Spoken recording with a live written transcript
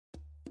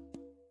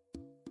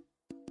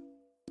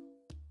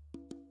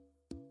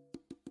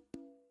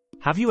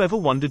Have you ever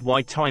wondered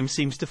why time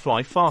seems to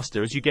fly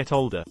faster as you get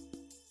older?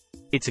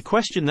 It's a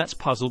question that's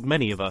puzzled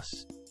many of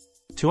us.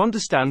 To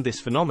understand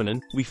this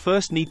phenomenon, we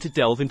first need to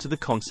delve into the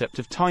concept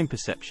of time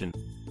perception.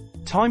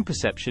 Time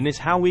perception is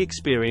how we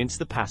experience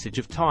the passage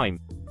of time.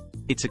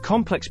 It's a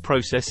complex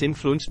process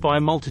influenced by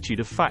a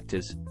multitude of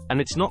factors, and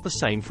it's not the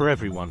same for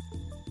everyone.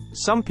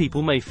 Some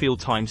people may feel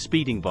time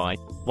speeding by,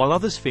 while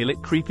others feel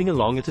it creeping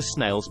along at a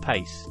snail's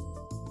pace.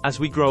 As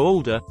we grow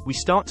older, we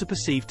start to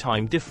perceive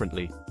time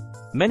differently.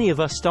 Many of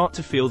us start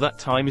to feel that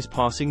time is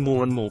passing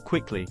more and more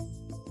quickly.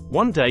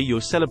 One day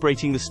you're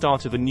celebrating the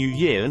start of a new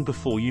year, and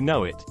before you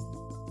know it,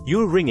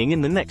 you're ringing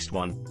in the next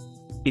one.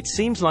 It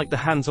seems like the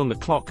hands on the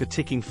clock are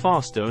ticking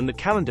faster and the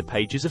calendar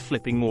pages are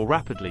flipping more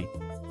rapidly.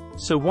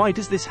 So why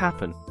does this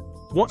happen?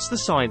 What's the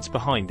science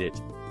behind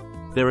it?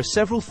 There are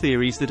several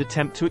theories that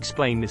attempt to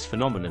explain this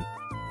phenomenon.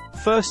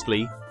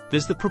 Firstly,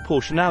 there's the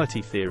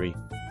proportionality theory.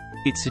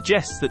 It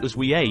suggests that as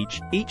we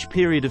age, each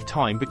period of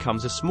time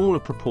becomes a smaller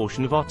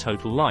proportion of our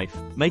total life,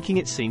 making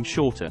it seem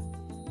shorter.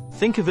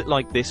 Think of it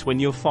like this: when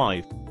you're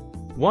 5,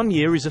 1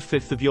 year is a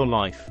fifth of your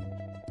life.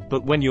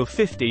 But when you're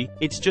 50,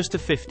 it's just a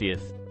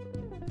 50th.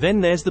 Then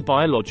there's the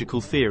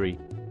biological theory.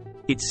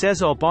 It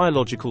says our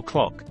biological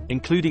clock,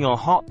 including our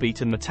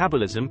heartbeat and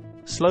metabolism,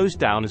 slows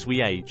down as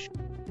we age.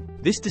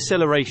 This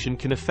deceleration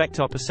can affect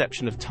our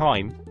perception of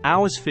time.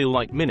 Hours feel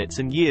like minutes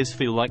and years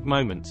feel like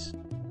moments.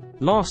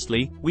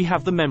 Lastly, we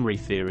have the memory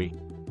theory.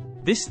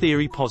 This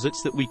theory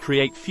posits that we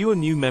create fewer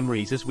new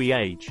memories as we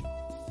age.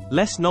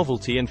 Less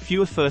novelty and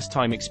fewer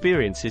first-time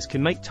experiences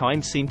can make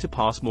time seem to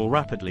pass more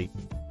rapidly.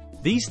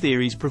 These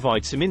theories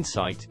provide some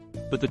insight,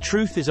 but the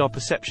truth is our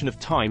perception of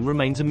time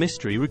remains a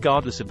mystery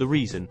regardless of the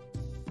reason.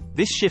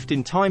 This shift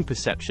in time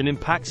perception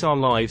impacts our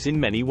lives in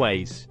many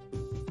ways.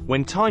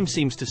 When time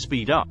seems to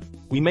speed up,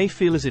 we may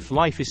feel as if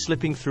life is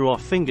slipping through our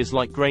fingers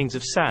like grains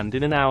of sand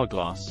in an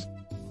hourglass.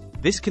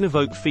 This can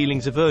evoke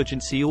feelings of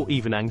urgency or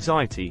even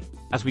anxiety,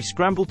 as we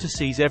scramble to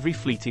seize every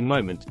fleeting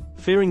moment,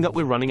 fearing that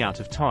we're running out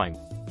of time.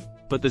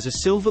 But there's a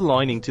silver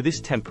lining to this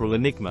temporal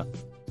enigma.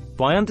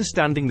 By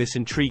understanding this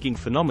intriguing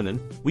phenomenon,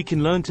 we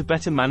can learn to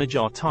better manage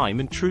our time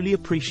and truly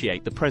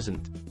appreciate the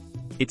present.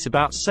 It's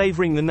about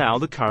savoring the now,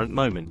 the current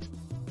moment.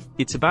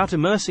 It's about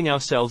immersing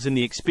ourselves in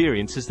the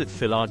experiences that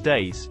fill our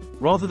days,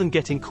 rather than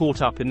getting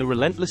caught up in the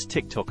relentless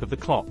tick-tock of the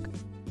clock.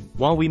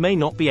 While we may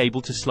not be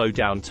able to slow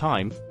down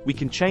time, we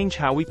can change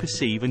how we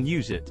perceive and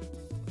use it.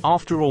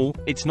 After all,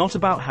 it's not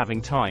about having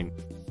time.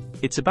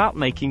 It's about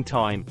making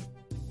time.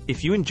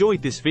 If you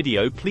enjoyed this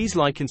video, please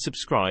like and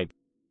subscribe.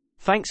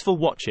 Thanks for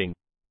watching.